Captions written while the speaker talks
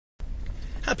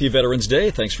Happy Veterans Day.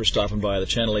 Thanks for stopping by the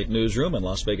Channel 8 newsroom and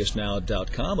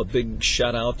LasVegasNow.com. A big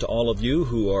shout out to all of you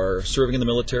who are serving in the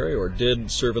military or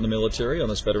did serve in the military on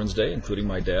this Veterans Day, including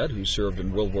my dad, who served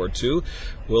in World War II.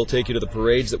 We'll take you to the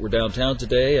parades that were downtown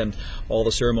today and all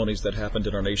the ceremonies that happened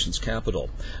in our nation's capital.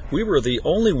 We were the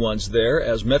only ones there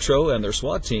as Metro and their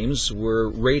SWAT teams were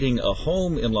raiding a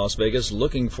home in Las Vegas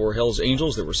looking for Hell's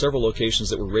Angels. There were several locations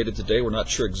that were raided today. We're not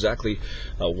sure exactly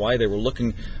why they were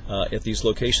looking at these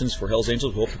locations for Hell's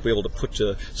Angels. We'll be able to put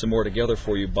some more together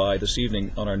for you by this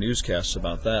evening on our newscasts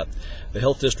about that. The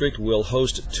Health District will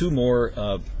host 2 more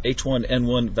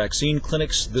H1N1 vaccine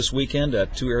clinics this weekend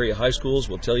at 2 area high schools.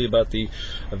 We'll tell you about the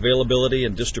availability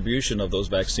and distribution of those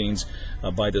vaccines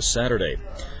by this Saturday.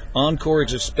 Encore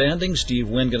is expanding. Steve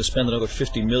Wynn going to spend another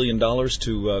 $50 million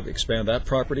to expand that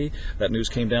property. That news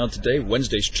came down today.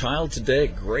 Wednesday's Child today.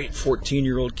 Great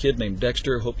 14-year-old kid named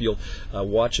Dexter. Hope you'll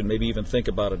watch and maybe even think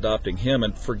about adopting him.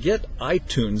 And forget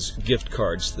iTunes gift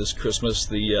cards this Christmas.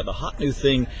 The hot new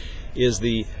thing is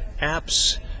the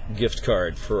apps gift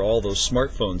card for all those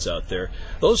smartphones out there.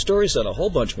 Those stories and a whole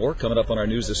bunch more coming up on our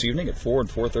news this evening at 4 and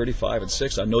 4:35 and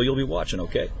 6. I know you'll be watching,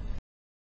 okay?